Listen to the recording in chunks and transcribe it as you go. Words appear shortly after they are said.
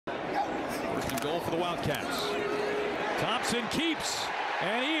goal for the Wildcats. Thompson keeps,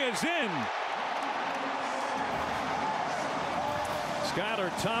 and he is in.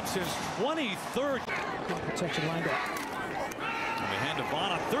 Skylar Thompson's 23rd. Protection lined up. And they hand to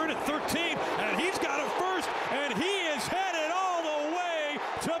Vaughn on 3rd and 13, and he's got it first, and he is headed all the way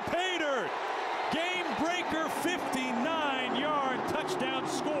to pay dirt. Game breaker, 59-yard touchdown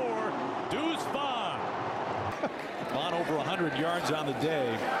score. Deuce Vaughn. Vaughn over 100 yards on the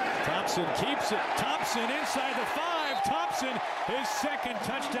day. Thompson keeps it. Thompson inside the 5. Thompson, his second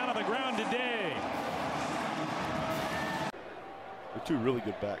touchdown on the ground today. They're two really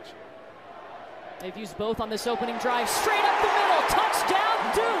good backs. They've used both on this opening drive. Straight up the middle.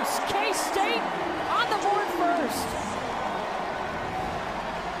 Touchdown, Deuce. K-State on the board first.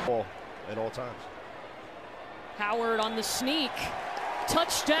 Ball at all times. Howard on the sneak.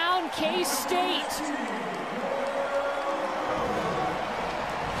 Touchdown, K-State.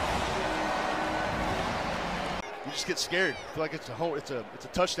 You just get scared. I feel like it's a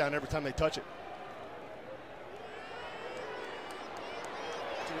touchdown every time they touch it.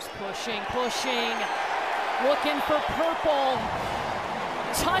 Deuce pushing, looking for purple.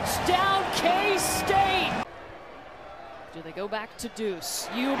 Touchdown, K-State. Do they go back to Deuce?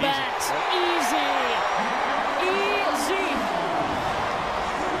 You bet. Easy.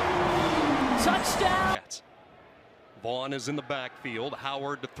 Touchdown. Vaughn is in the backfield.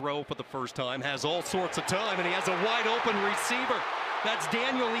 Howard to throw for the first time. Has all sorts of time, and he has a wide open receiver. That's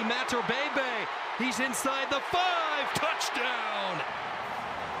Daniel Imatorbhebhe. He's inside the 5. Touchdown.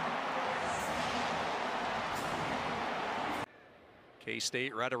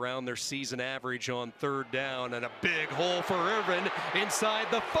 K-State right around their season average on 3rd down, and a big hole for Irvin inside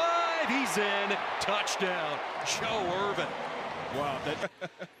the 5. He's in. Touchdown, Joe Irvin. Wow.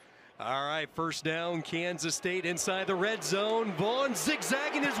 All right, 1st down, Kansas State inside the red zone. Vaughn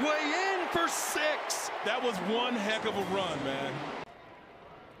zigzagging his way in for 6. That was one heck of a run, man.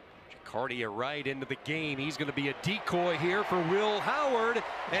 Cardia right into the game. He's going to be a decoy here for Will Howard,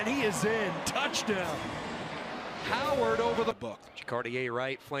 and he is in. Touchdown. Howard over the book. Cartier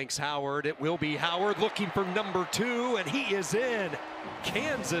right flanks Howard. It will be Howard looking for number 2, and he is in.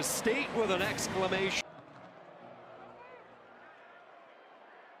 Kansas State with an exclamation.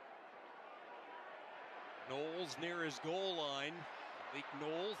 Knowles near his goal line. Malik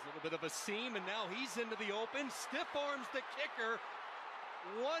Knowles, a little bit of a seam, and now he's into the open. Stiff arms the kicker.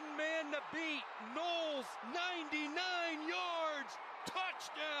 One man to beat. Knowles, 99 yards.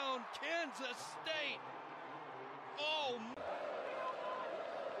 Touchdown, Kansas State. Oh,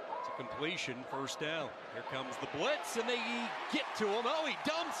 it's a completion, 1st down. Here comes the blitz, and they get to him. Oh, he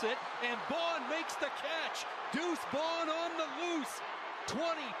dumps it, and Vaughn makes the catch. Deuce Vaughn on the loose.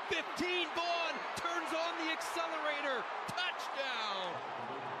 20-15, Vaughn turns on the accelerator. Touchdown.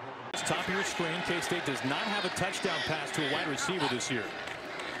 Top of your screen, K-State does not have a touchdown pass to a wide receiver this year.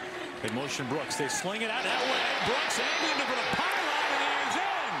 They motion Brooks. They sling it out that way. Brooks aiming for the pylon, and he is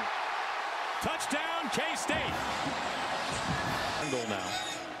in. Touchdown, K-State. Goal now.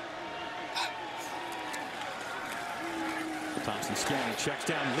 Thompson scanning, checks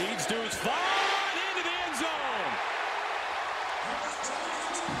down, leads Deuce Vaughn into the end zone.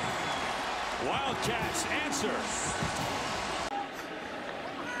 Wildcats answer.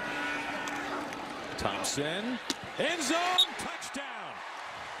 Thompson, end zone, touchdown.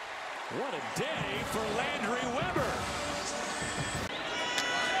 What a day for Landry Weber.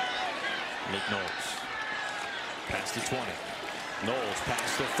 Nick Knowles, past the 20. Knowles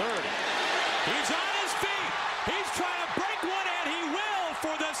past the 30. He's on his feet. He's trying to break one, and he will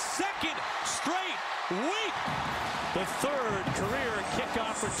for the 2nd straight week. The 3rd career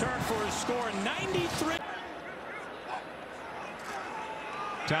kickoff return for a score, 93.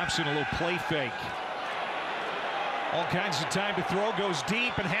 Thompson, a little play fake. All kinds of time to throw, goes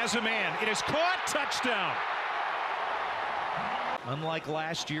deep and has a man. It is caught, touchdown. Unlike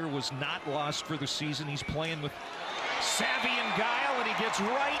last year, was not lost for the season. He's playing with savvy and guile, and he gets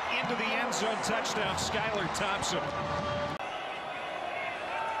right into the end zone. Touchdown, Skylar Thompson.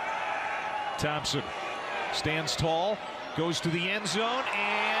 Thompson stands tall, goes to the end zone,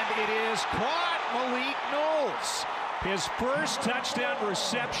 and it is caught. Malik Knowles, his first touchdown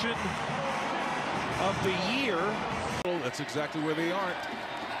reception of the year. That's exactly where they aren't.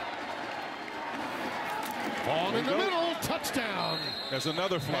 Vaughn in the middle, touchdown. There's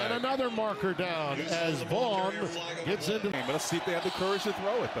another flag. And another marker down as Vaughn gets into. But let's see if they have the courage to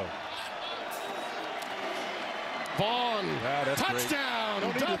throw it, though. Vaughn, that's touchdown,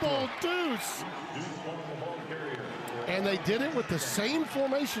 double Deuce. And they did it with the same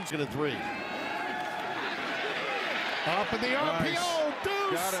formation. Going to 3. Up in the RPO,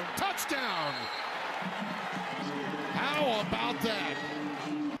 Deuce, touchdown. Vaughn. How about that?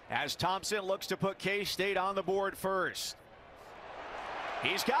 As Thompson looks to put K-State on the board first.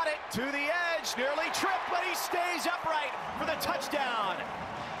 He's got it to the edge, nearly tripped, but he stays upright for the touchdown.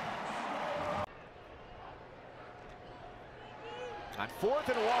 On 4th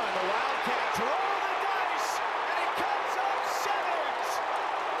and 1, the Wildcats roll the dice, and it comes up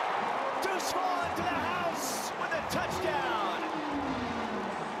 7. Deuce Vaughn to the house with a touchdown.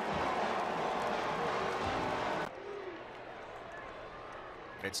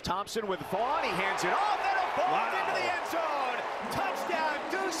 It's Thompson with Vaughn. He hands it off, and a ball into the end zone. Touchdown,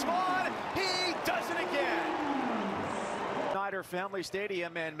 Deuce Vaughn. He does it again. Snyder Family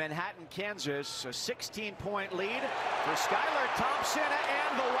Stadium in Manhattan, Kansas. A 16-point lead for Skylar Thompson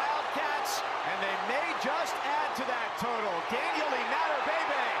and the Wildcats. And they may just add to that total. Daniel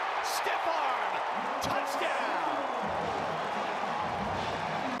Imatorbhebhe, stiff arm, touchdown.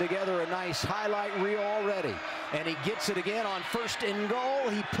 Together a nice highlight reel already. And he gets it again on 1st and goal.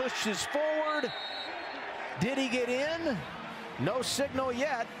 He pushes forward. Did he get in? No signal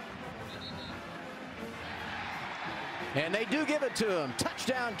yet. And they do give it to him.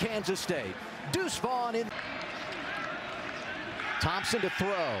 Touchdown, Kansas State. Deuce Vaughn in. Thompson to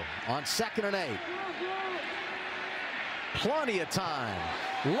throw on 2nd and 8. Plenty of time.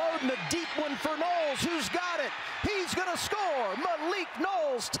 Loading a deep one for Knowles. Who's got it? He's going to score. Malik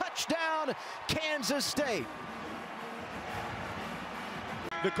Knowles, touchdown, Kansas State.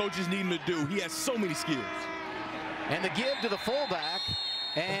 The coaches need him to do. He has so many skills. And the give to the fullback,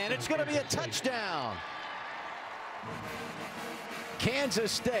 and it's going to be a touchdown.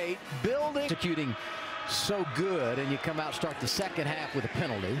 Kansas State building, executing so good, and you come out, start the second half with a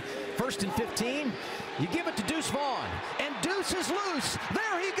penalty. 1st and 15, you give it to Deuce Vaughn, and Deuce is loose.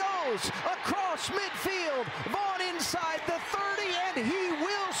 There he goes across midfield. Vaughn inside the 30, and he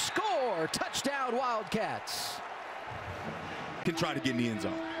will score. Touchdown, Wildcats. Can try to get in the end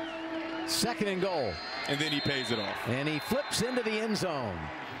zone. 2nd and goal. And then he pays it off. And he flips into the end zone.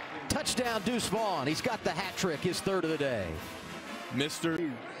 Touchdown, Deuce Vaughn. He's got the hat trick, his 3rd of the day.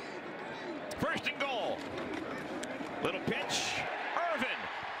 Mr. 1st and goal. Little pitch. Irvin.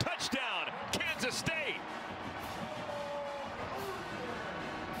 Touchdown, Kansas State.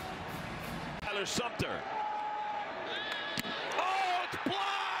 Tyler Sumter. Oh, it's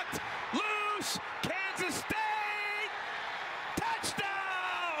blocked. Loose. Kansas State. Touchdown.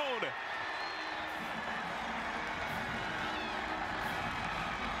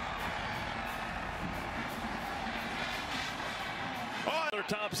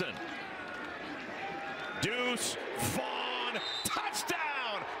 Thompson. Deuce Vaughn.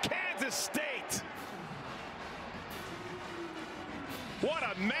 Touchdown, Kansas State. What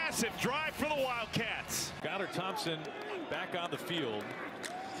a massive drive for the Wildcats. Skylar Thompson back on the field.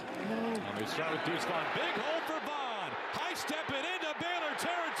 And they start with Deuce Vaughn. Big hole for Vaughn. High stepping into Baylor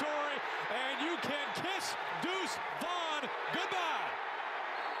territory. And you can kiss Deuce Vaughn goodbye.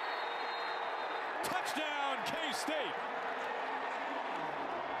 Touchdown, K-State.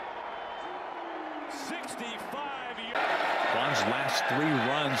 65 yards. Vaughn's last 3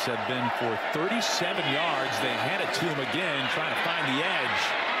 runs have been for 37 yards. They hand it to him again, trying to find the edge.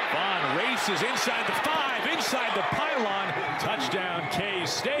 Vaughn races inside the 5, inside the pylon. Touchdown,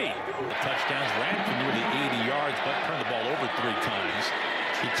 K-State. The touchdowns ran for nearly 80 yards, but turned the ball over 3 times.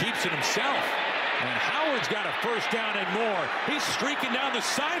 He keeps it himself. And Howard's got a 1st down and more. He's streaking down the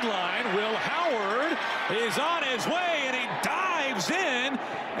sideline. Will Howard is on his way, and he dives in.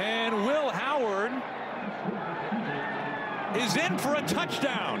 And Will Howard is in for a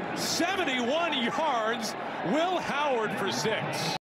touchdown. 71 yards. Will Howard for 6.